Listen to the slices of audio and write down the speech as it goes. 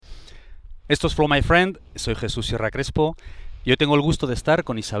Esto es Flow My Friend, soy Jesús Sierra Crespo y hoy tengo el gusto de estar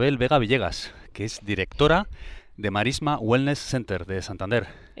con Isabel Vega Villegas, que es directora de Marisma Wellness Center de Santander.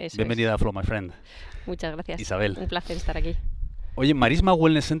 Eso Bienvenida es. a Flow My Friend. Muchas gracias. Isabel. Un placer estar aquí. Oye, Marisma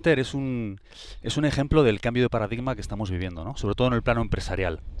Wellness Center es un ejemplo del cambio de paradigma que estamos viviendo, ¿no? Sobre todo en el plano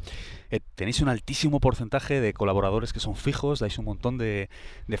empresarial. Tenéis un altísimo porcentaje de colaboradores que son fijos, dais un montón de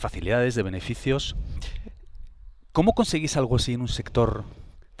facilidades, de beneficios. ¿Cómo conseguís algo así en un sector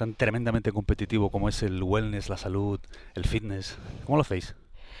tan tremendamente competitivo como es el wellness, la salud, el fitness? ¿Cómo lo hacéis?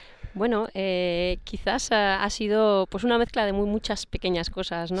 Bueno, quizás ha sido pues una mezcla de muchas pequeñas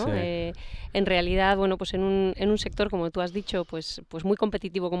cosas, ¿no? Sí. En realidad, bueno, pues en un sector, como tú has dicho, pues muy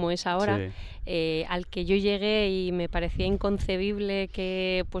competitivo como es ahora, Sí. al que yo llegué y me parecía inconcebible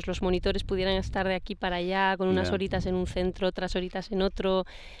que pues los monitores pudieran estar de aquí para allá, con unas horitas en un centro, otras horitas en otro,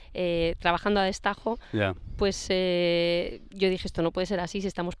 trabajando a destajo. Pues yo dije, esto no puede ser así, si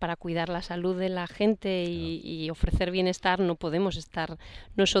estamos para cuidar la salud de la gente y ofrecer bienestar, no podemos estar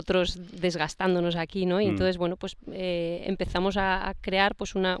nosotros desgastándonos aquí, ¿no? Y entonces, bueno, pues empezamos a crear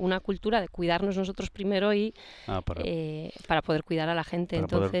pues una cultura de cuidarnos nosotros primero y para poder cuidar a la gente.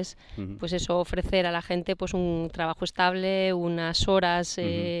 Entonces, pues eso, ofrecer a la gente pues un trabajo estable, unas horas,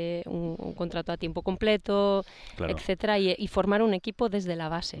 un contrato a tiempo completo, etcétera, y formar un equipo desde la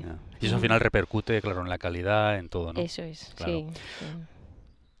base. Y eso al final repercute, claro, en la calidad, en todo, ¿no? Eso es, claro. sí.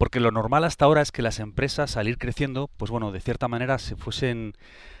 Porque lo normal hasta ahora es que las empresas, al ir creciendo, pues bueno, de cierta manera se fuesen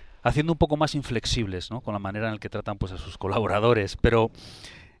haciendo un poco más inflexibles, ¿no? Con la manera en la que tratan pues a sus colaboradores. Pero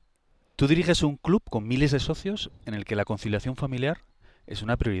tú diriges un club con miles de socios en el que la conciliación familiar es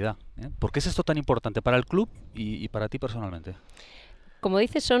una prioridad, ¿eh? ¿Por qué es esto tan importante para el club y para ti personalmente? Como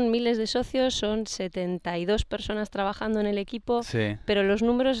dices, son miles de socios, son 72 personas trabajando en el equipo, Sí. pero los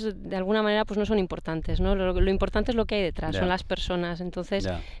números de alguna manera pues no son importantes, ¿no? Lo importante es lo que hay detrás, son las personas. Entonces,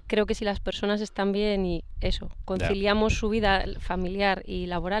 creo que si las personas están bien y eso, conciliamos su vida familiar y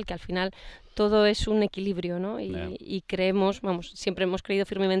laboral, que al final todo es un equilibrio, ¿no? Y creemos, vamos, siempre hemos creído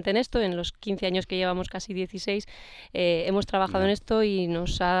firmemente en esto, en los 15 años que llevamos, casi 16, hemos trabajado en esto y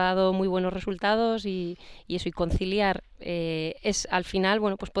nos ha dado muy buenos resultados y eso, y conciliar es al final,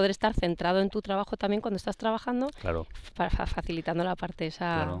 bueno, pues poder estar centrado en tu trabajo también cuando estás trabajando, facilitando la parte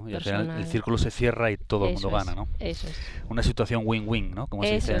esa y personal. al final el círculo se cierra y todo el mundo gana, ¿no? Eso es. Una situación win-win, ¿no? Como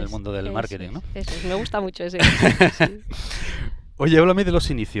se dice en el mundo del marketing, ¿no? Eso es, me gusta mucho ese. Sí. Oye, háblame de los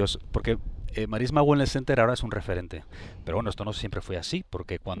inicios, porque Marisma Wellness Center ahora es un referente. Pero bueno, esto no siempre fue así,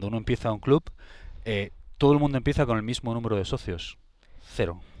 porque cuando uno empieza un club, todo el mundo empieza con el mismo número de socios.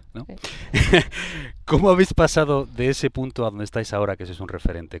 0, ¿no? Sí. ¿Cómo habéis pasado de ese punto a donde estáis ahora, que es un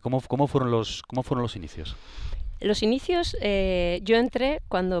referente? ¿Cómo fueron los inicios? Los inicios, yo entré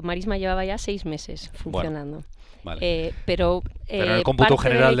cuando Marisma llevaba ya 6 meses funcionando. Bueno. Vale. Pero en el cómputo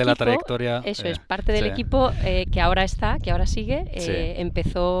general de la trayectoria... Eso es, parte del equipo que ahora sigue,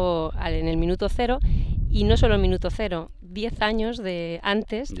 empezó en el minuto 0, y no solo el minuto 0, 10 años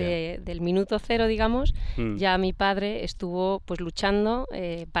antes del minuto 0, digamos, ya mi padre estuvo pues luchando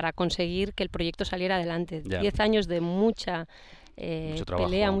para conseguir que el proyecto saliera adelante. 10 años de mucha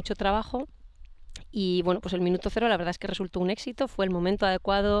pelea, mucho trabajo. Y bueno, pues el minuto 0 la verdad es que resultó un éxito, fue el momento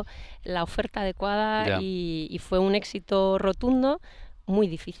adecuado, la oferta adecuada y fue un éxito rotundo, muy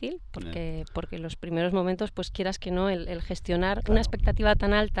difícil, porque los primeros momentos, pues quieras que no, el gestionar una expectativa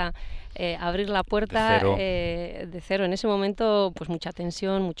tan alta, abrir la puerta de cero en ese momento, pues mucha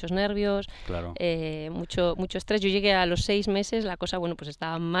tensión, muchos nervios, mucho estrés. Yo llegué a los 6 meses, la cosa, bueno, pues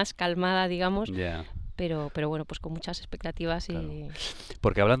estaba más calmada, digamos. Pero bueno, pues con muchas expectativas y...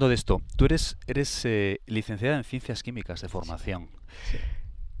 Porque hablando de esto, tú eres licenciada en Ciencias Químicas de formación. Sí.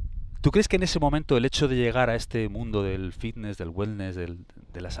 ¿Tú crees que en ese momento el hecho de llegar a este mundo del fitness, del wellness,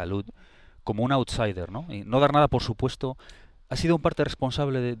 de la salud, como un outsider, ¿no? Y no dar nada por supuesto, ha sido un parte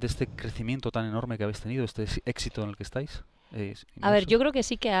responsable de este crecimiento tan enorme que habéis tenido, este éxito en el que estáis? A ver, yo creo que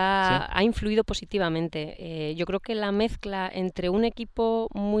sí que ha influido positivamente. Yo creo que la mezcla entre un equipo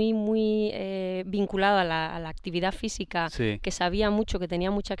muy vinculado a la actividad física, que sabía mucho, que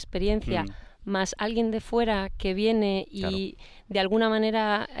tenía mucha experiencia, más alguien de fuera que viene y de alguna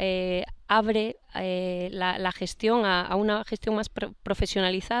manera abre la gestión a una gestión más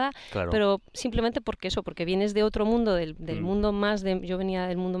profesionalizada, pero simplemente porque vienes de otro mundo, del mundo más yo venía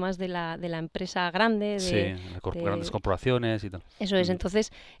del mundo más de la empresa grande, grandes corporaciones y tal. Eso es,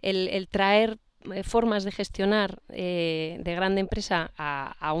 entonces el traer formas de gestionar de grande empresa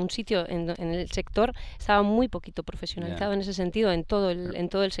a un sitio en el sector estaba muy poquito profesionalizado en ese sentido, en todo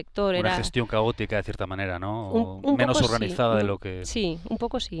el sector. Una gestión caótica de cierta manera, ¿no? O menos organizada de lo que... Sí, un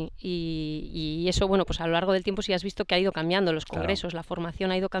poco sí. Y eso, bueno, pues a lo largo del tiempo sí has visto que ha ido cambiando los congresos, la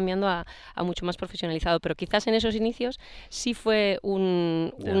formación ha ido cambiando a mucho más profesionalizado, pero quizás en esos inicios sí fue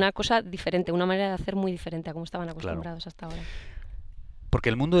una cosa diferente, una manera de hacer muy diferente a como estaban acostumbrados hasta ahora. Porque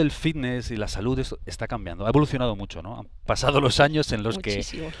el mundo del fitness y la salud está cambiando, ha evolucionado mucho, ¿no? Han pasado los años en los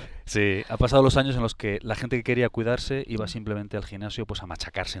ha pasado los años en los que la gente que quería cuidarse iba simplemente al gimnasio pues a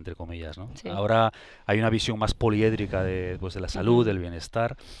machacarse, entre comillas, ¿no? Sí. Ahora hay una visión más poliédrica de la salud, del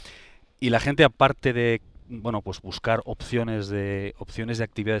bienestar, y la gente, aparte de pues buscar opciones de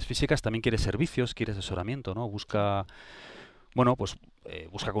actividades físicas, también quiere servicios, quiere asesoramiento, ¿no? Busca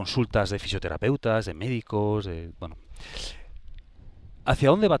consultas de fisioterapeutas, de médicos, ¿Hacia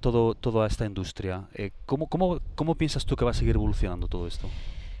dónde va toda esta industria? ¿Cómo piensas tú que va a seguir evolucionando todo esto?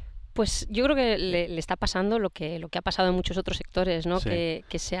 Pues yo creo que le está pasando lo que ha pasado en muchos otros sectores, ¿no? Que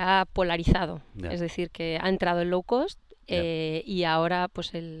se ha polarizado. Es decir, que ha entrado el low cost y ahora pues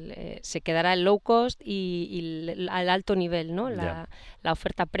se quedará el low cost y al alto nivel, ¿no? La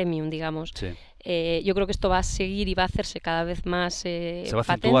oferta premium, digamos. Sí. Yo creo que esto va a seguir y va a hacerse cada vez más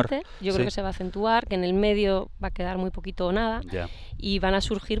patente. Yo creo que se va a acentuar, que en el medio va a quedar muy poquito o nada y van a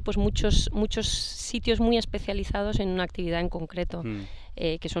surgir pues muchos sitios muy especializados en una actividad en concreto.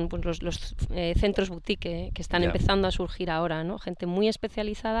 Que son pues, los centros boutique que están empezando a surgir ahora, ¿no? Gente muy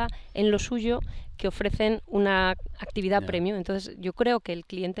especializada en lo suyo que ofrecen una actividad premium. Entonces yo creo que el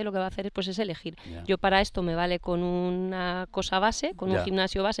cliente lo que va a hacer es elegir. Yo para esto me vale con una cosa base, con un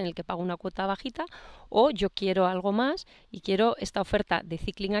gimnasio base en el que pago una cuota bajita, o yo quiero algo más y quiero esta oferta de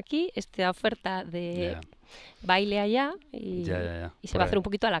cycling aquí, esta oferta de baile allá y se va a hacer un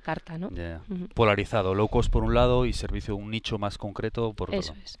poquito a la carta, ¿no? Polarizado, low cost por un lado y servicio un nicho más concreto por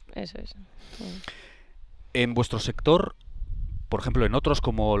otro. Eso es. En vuestro sector, por ejemplo, en otros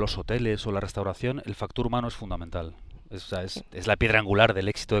como los hoteles o la restauración, el factor humano es fundamental. Es la piedra angular del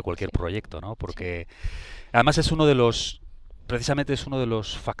éxito de cualquier proyecto, ¿no? Porque además precisamente es uno de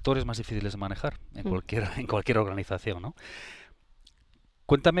los factores más difíciles de manejar en cualquier organización, ¿no?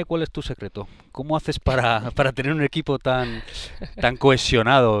 Cuéntame cuál es tu secreto. ¿Cómo haces para tener un equipo tan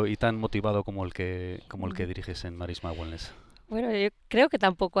cohesionado y tan motivado como el que diriges en Marisma Wellness? Bueno, yo creo que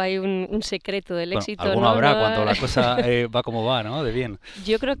tampoco hay un secreto del éxito. Alguno habrá cuando la cosa va como va, ¿no? De bien.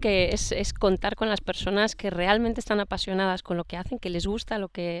 Yo creo que es contar con las personas que realmente están apasionadas con lo que hacen, que les gusta lo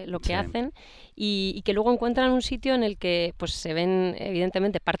que hacen y que luego encuentran un sitio en el que pues se ven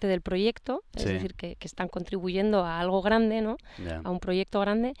evidentemente parte del proyecto, es decir, que están contribuyendo a algo grande, ¿no? A un proyecto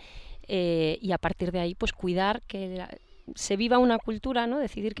grande y a partir de ahí pues cuidar que se viva una cultura, ¿no?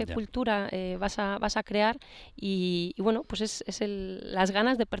 Decidir qué cultura vas a crear y bueno, pues las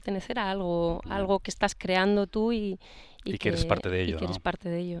ganas de pertenecer a algo que estás creando tú y que eres parte de ello, y que eres parte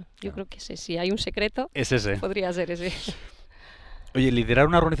de ello. Yo creo que si hay un secreto, es ese. Podría ser ese. Oye, liderar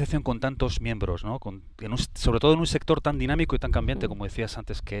una organización con tantos miembros, ¿no? Sobre todo en un sector tan dinámico y tan cambiante como decías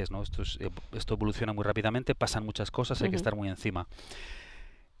antes que es, ¿no? Esto evoluciona muy rápidamente, pasan muchas cosas, hay que estar muy encima.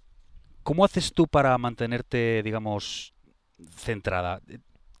 ¿Cómo haces tú para mantenerte, digamos, centrada?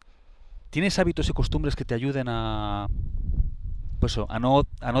 ¿Tienes hábitos y costumbres que te ayuden a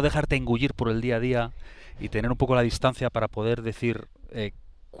no dejarte engullir por el día a día y tener un poco la distancia para poder decir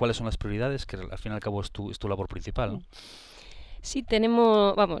cuáles son las prioridades, que al fin y al cabo es tu labor principal, ¿no? Sí,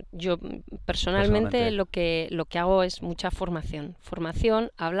 yo personalmente lo que hago es mucha formación,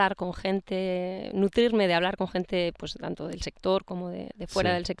 hablar con gente, nutrirme de hablar con gente pues tanto del sector como de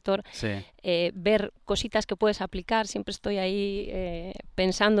fuera del sector, ver cositas que puedes aplicar, siempre estoy ahí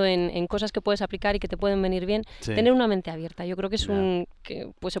pensando en cosas que puedes aplicar y que te pueden venir bien, tener una mente abierta, yo creo que es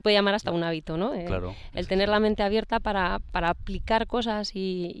pues se puede llamar hasta un hábito, ¿no? El tener la mente abierta para aplicar cosas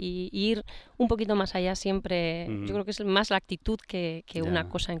y ir un poquito más allá siempre, yo creo que es más la actitud que una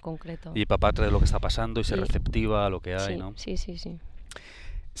cosa en concreto. Y papá de lo que está pasando y ser receptiva a lo que hay, ¿no? Sí.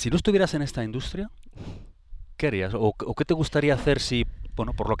 Si no estuvieras en esta industria, ¿qué harías? ¿O qué te gustaría hacer si,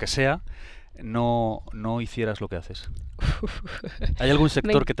 por lo que sea, no hicieras lo que haces? ¿Hay algún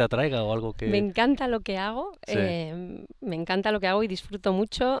sector que te atraiga o algo que...? Me encanta lo que hago, me encanta lo que hago y disfruto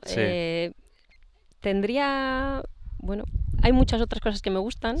mucho. Hay muchas otras cosas que me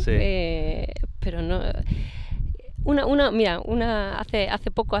gustan, pero no...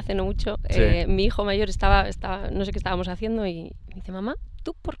 Hace no mucho, mi hijo mayor estaba, no sé qué estábamos haciendo y me dice, mamá,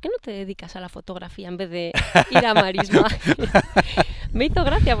 ¿tú por qué no te dedicas a la fotografía en vez de ir a Marisma? me hizo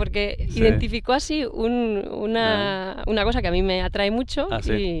gracia porque identificó así una cosa que a mí me atrae mucho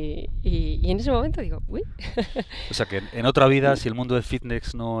y en ese momento digo, uy. O sea que en otra vida, si el mundo del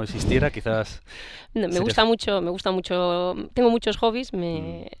fitness no existiera, quizás... No, me gusta mucho, tengo muchos hobbies,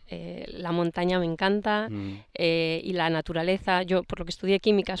 la montaña me encanta y la naturaleza. Yo, por lo que estudié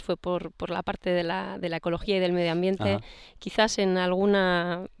químicas, fue por la parte de la ecología y del medio ambiente. Ajá. Quizás en algún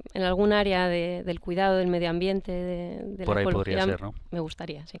área del cuidado del medio ambiente, de Por la ahí ecología, podría ser, ¿no? me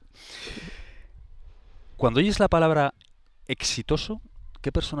gustaría, sí. Cuando oyes la palabra exitoso,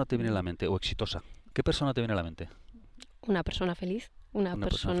 ¿qué persona te viene a la mente? O exitosa, ¿qué persona te viene a la mente? Una persona feliz, una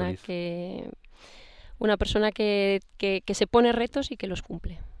persona feliz. que se pone retos y que los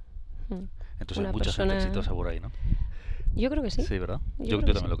cumple. Entonces hay mucha gente exitosa por ahí, ¿no? Yo creo que sí. Sí, ¿verdad? Yo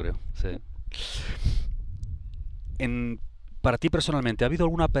también lo creo. Sí. Para ti personalmente, ¿ha habido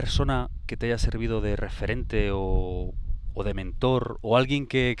alguna persona que te haya servido de referente o de mentor o alguien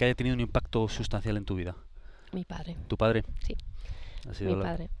que haya tenido un impacto sustancial en tu vida? Mi padre. ¿Tu padre? Sí. ¿Ha sido Mi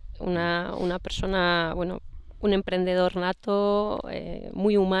padre. Una persona, bueno, un emprendedor nato,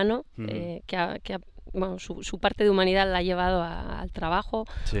 muy humano, su parte de humanidad la ha llevado al trabajo.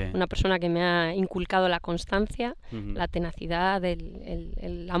 Sí. Una persona que me ha inculcado la constancia, la tenacidad,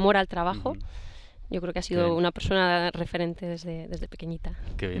 el amor al trabajo. Yo creo que ha sido una persona referente desde pequeñita.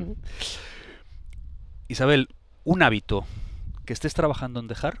 Qué bien. Isabel, un hábito que estés trabajando en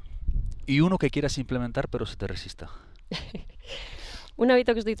dejar y uno que quieras implementar pero se te resista. Un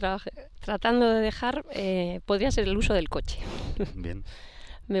hábito que estoy tratando de dejar podría ser el uso del coche. Bien.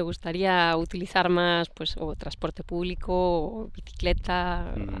 Me gustaría utilizar más o transporte público, o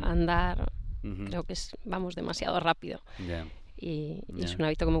bicicleta, andar. Creo que vamos demasiado rápido. Y es un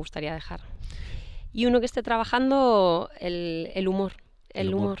hábito que me gustaría dejar. Y uno que esté trabajando, el humor.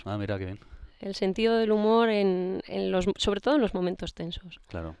 El humor. Ah, mira, qué bien. El sentido del humor, sobre todo en los momentos tensos.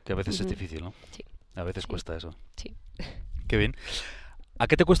 Claro, que a veces es difícil, ¿no? Sí. A veces cuesta eso. Sí. Qué bien. ¿A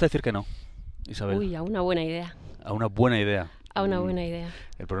qué te cuesta decir que no, Isabel? Uy, a una buena idea. A una buena idea. A una buena idea.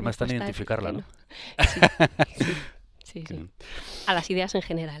 El problema está en identificarla, ¿no? Sí. A las ideas en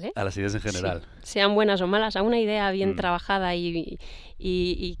general, ¿eh? A las ideas en general. Sí. Sean buenas o malas, a una idea bien trabajada y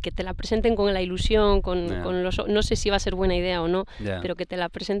que te la presenten con la ilusión, no sé si va a ser buena idea o no, pero que te la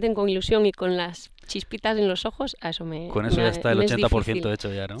presenten con ilusión y con las chispitas en los ojos, a eso Con eso ya está el 80%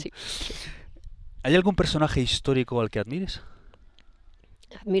 hecho ya, ¿no? Sí. ¿Hay algún personaje histórico al que admires?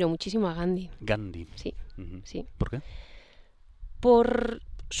 Admiro muchísimo a Gandhi. Gandhi. Sí, sí. ¿Por qué? Por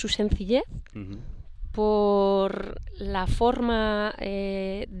su sencillez, por la forma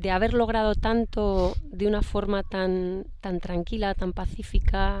de haber logrado tanto de una forma tan tranquila, tan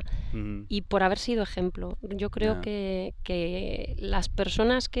pacífica y por haber sido ejemplo. Yo creo que las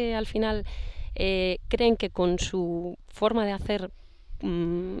personas que al final creen que con su forma de hacer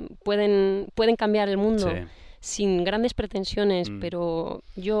pueden cambiar el mundo sin grandes pretensiones, pero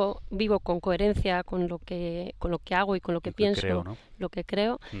yo vivo con coherencia con lo que hago y con lo que pienso, creo, ¿no? lo que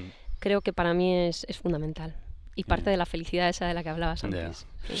creo. Creo que para mí es fundamental y parte de la felicidad esa de la que hablabas antes.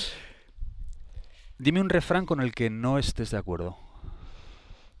 Sí. Dime un refrán con el que no estés de acuerdo.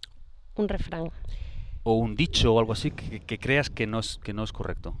 Un refrán. O un dicho o algo así que creas que no es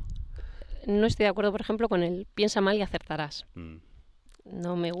correcto. No estoy de acuerdo, por ejemplo, con el piensa mal y acertarás.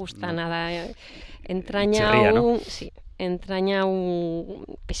 No me gusta nada. Entraña un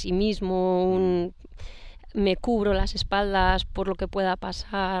pesimismo, me cubro las espaldas por lo que pueda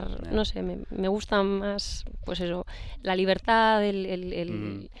pasar. No sé, me gusta más, pues eso, la libertad,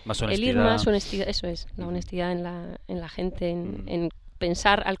 más honestidad. El ir más honestidad, eso es, la honestidad en la gente, en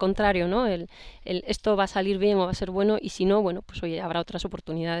pensar al contrario, ¿no? Esto va a salir bien o va a ser bueno, y si no, bueno, pues oye, habrá otras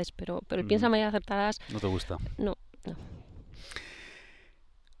oportunidades, pero el piensa mal y acertarás. ¿No te gusta? No.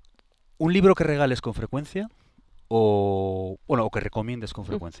 ¿Un libro que regales con frecuencia o que recomiendes con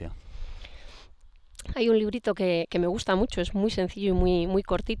frecuencia? Hay un librito que me gusta mucho, es muy sencillo y muy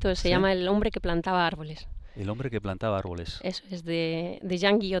cortito, se llama El hombre que plantaba árboles. El hombre que plantaba árboles. Eso es de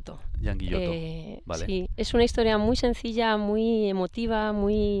Jan Guillotto. Jan Guillotto, vale. Sí, es una historia muy sencilla, muy emotiva,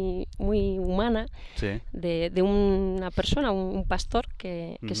 muy humana, de una persona, un pastor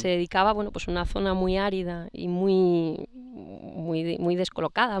que se dedicaba, bueno, pues a una zona muy árida y muy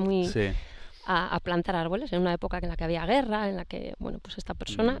descolocada, a plantar árboles en una época en la que había guerra, en la que, bueno, pues esta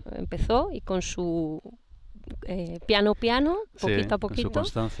persona empezó y con su piano, poquito a poquito, con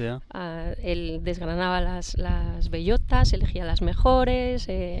su constancia, él desgranaba las bellotas, elegía las mejores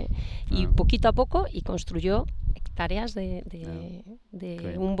y poquito a poco y construyó hectáreas de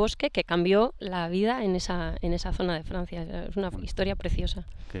un bosque que cambió la vida en esa zona de Francia. Es una historia preciosa.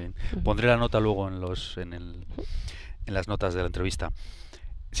 Pondré la nota luego en las notas de la entrevista.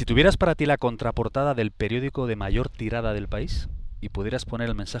 Si tuvieras para ti la contraportada del periódico de mayor tirada del país y pudieras poner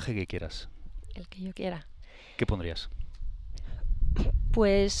el mensaje que quieras. El que yo quiera. ¿Qué pondrías?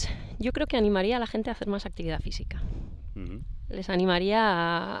 Pues yo creo que animaría a la gente a hacer más actividad física. Les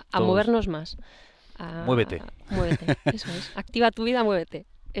animaría a movernos más. Muévete. Muévete, eso es. Activa tu vida, muévete.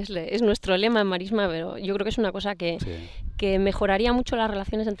 Es nuestro lema en Marisma, pero yo creo que es una cosa que mejoraría mucho las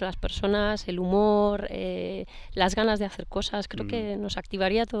relaciones entre las personas, el humor, las ganas de hacer cosas. Creo que nos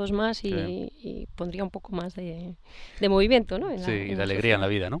activaría a todos más y pondría un poco más de movimiento, ¿no? Y de alegría en la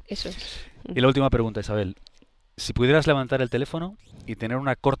vida, ¿no? Eso es. Y la última pregunta, Isabel. Si pudieras levantar el teléfono y tener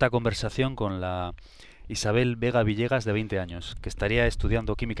una corta conversación con la Isabel Vega Villegas de 20 años, que estaría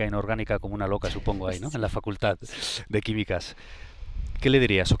estudiando química inorgánica como una loca, supongo, ahí, ¿no? En la facultad de químicas. ¿Qué le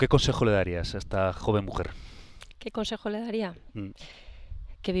dirías o qué consejo le darías a esta joven mujer? ¿Qué consejo le daría?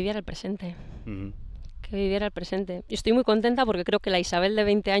 Que viviera el presente. Que viviera el presente. Yo estoy muy contenta porque creo que la Isabel de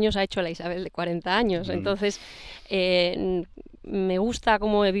 20 años ha hecho la Isabel de 40 años. Entonces, me gusta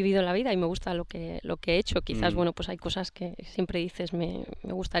cómo he vivido la vida y me gusta lo que he hecho. Quizás, bueno, pues hay cosas que siempre dices, me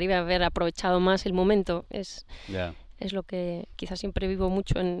gustaría haber aprovechado más el momento. Es lo que quizás siempre vivo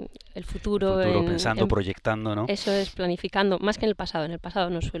mucho en el futuro. Pensando, proyectando, ¿no? Eso es, planificando, más que en el pasado. En el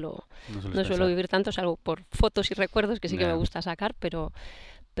pasado no suelo vivir tanto, salvo por fotos y recuerdos que sí que me gusta sacar, pero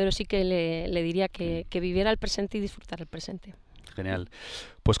sí que le diría que viviera el presente y disfrutar el presente. Genial.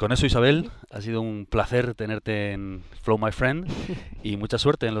 Pues con eso, Isabel, ha sido un placer tenerte en Flow My Friend y mucha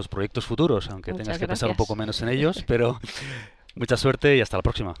suerte en los proyectos futuros, aunque tengas que pensar un poco menos en ellos, pero mucha suerte y hasta la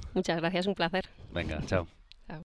próxima. Muchas gracias, un placer. Venga, chao.